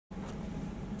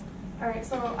Alright,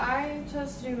 so I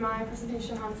chose to do my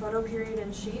presentation on photoperiod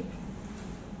in sheep.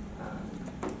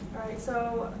 Alright,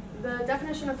 so the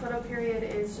definition of photoperiod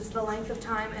is just the length of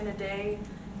time in a day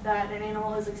that an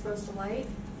animal is exposed to light.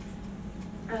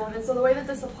 And so the way that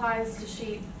this applies to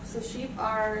sheep, so sheep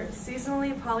are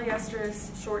seasonally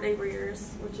polyestrous short day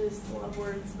breeders, which is a lot of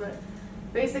words, but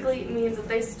basically it means that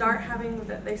they start having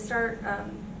their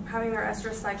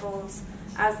estrus cycles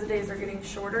as the days are getting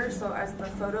shorter, so as the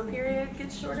photoperiod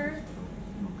gets shorter.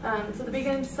 So they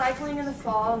begin cycling in the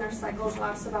fall, and their cycles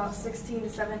last about 16 to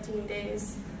 17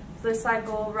 days. So they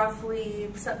cycle roughly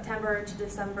September to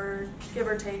December, give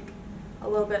or take a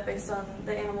little bit based on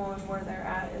the animal and where they're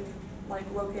at and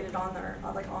located on the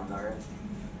earth.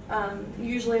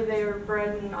 Usually they are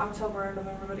bred in October or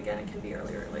November, but again it can be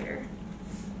earlier or later.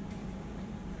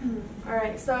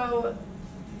 Alright, so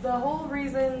the whole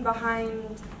reason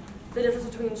behind the difference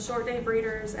between short day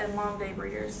breeders and long day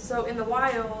breeders. So in the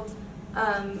wild,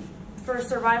 for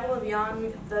survival of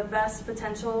young, the best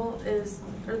potential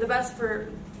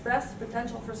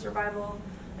for survival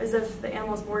is if the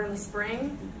animal is born in the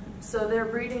spring. So their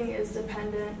breeding is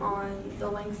dependent on the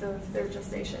length of their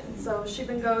gestation. So sheep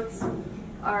and goats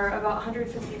are about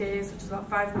 150 days, which is about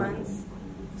 5 months.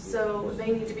 So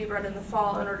they need to be bred in the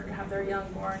fall in order to have their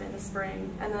young born in the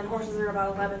spring. And then horses are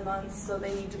about 11 months, so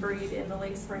they need to breed in the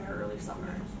late spring or early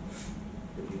summer.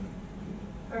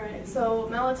 Alright, so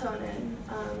melatonin.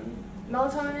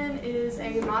 Melatonin is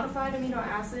a modified amino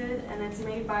acid, and it's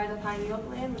made by the pineal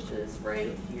gland, which is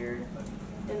right here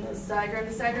in this diagram.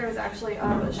 This diagram is actually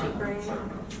of a sheep brain.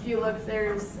 If you look,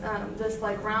 there's this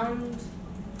round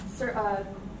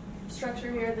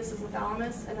structure here. This is the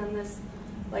thalamus, and then this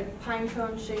pine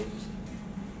cone shaped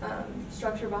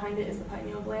structure behind it is the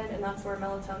pineal gland, and that's where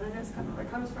melatonin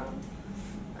comes from.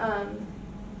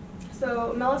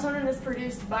 So melatonin is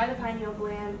produced by the pineal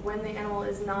gland when the animal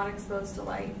is not exposed to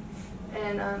light.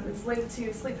 And it's linked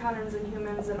to sleep patterns in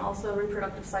humans and also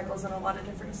reproductive cycles in a lot of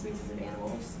different species of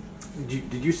animals.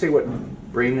 Did you say what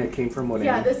brain that came from? What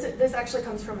yeah, animal? this actually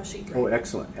comes from a sheep brain. Oh,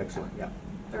 excellent, excellent, yeah.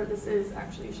 Or this is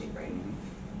actually a sheep brain.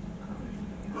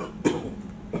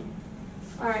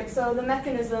 Alright, so the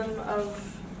mechanism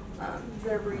of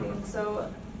their breeding. So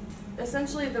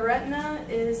essentially the retina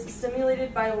is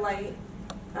stimulated by light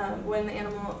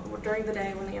during the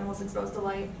day when the animal is exposed to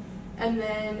light. And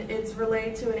then it's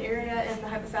relayed to an area in the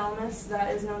hypothalamus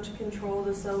that is known to control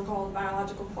the so-called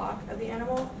biological clock of the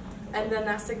animal. And then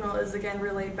that signal is again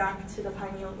relayed back to the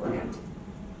pineal gland.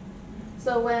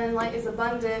 So when light is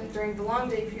abundant during the long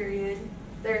day period,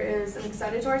 there is an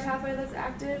excitatory pathway that's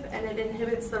active, and it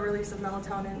inhibits the release of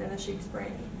melatonin in the sheep's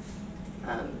brain.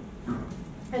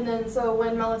 And then so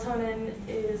when melatonin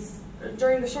is,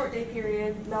 during the short day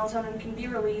period, melatonin can be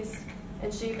released in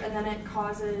sheep, and then it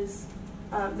causes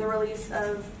the release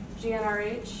of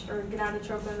GnRH, or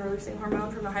gonadotropin releasing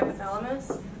hormone, from the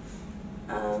hypothalamus.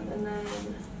 And then,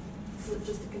 so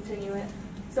just to continue it,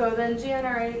 so then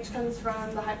GnRH comes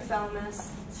from the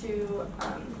hypothalamus to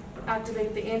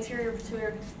activate the anterior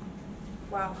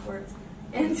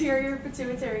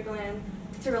pituitary gland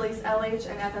to release LH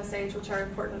and FSH, which are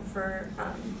important for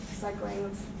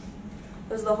cycling.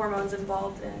 Those are the hormones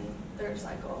involved in their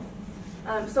cycle.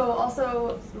 So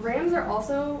also, rams are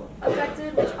also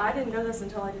affected, which I didn't know this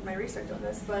until I did my research on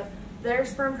this, but their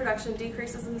sperm production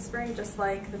decreases in the spring, just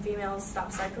like the females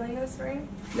stop cycling in the spring.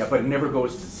 Yeah, but it never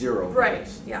goes to zero. Right,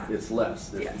 yeah. It's less.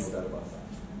 There's yes. no doubt about that.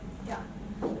 Yeah.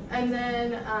 And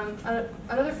then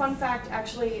another fun fact,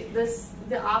 actually,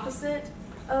 the opposite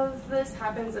of this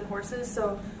happens in horses.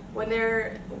 So when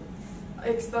they're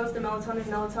exposed to melatonin,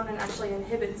 melatonin actually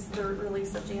inhibits the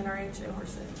release of GnRH in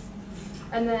horses.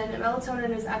 And then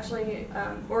melatonin is actually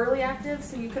orally active,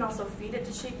 so you can also feed it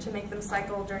to sheep to make them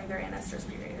cycle during their anestrus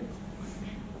period.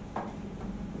 Alright,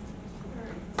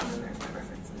 so then there's my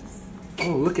references.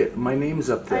 Oh, look at my name's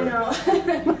up there. I know.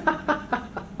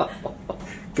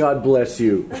 God bless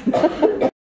you.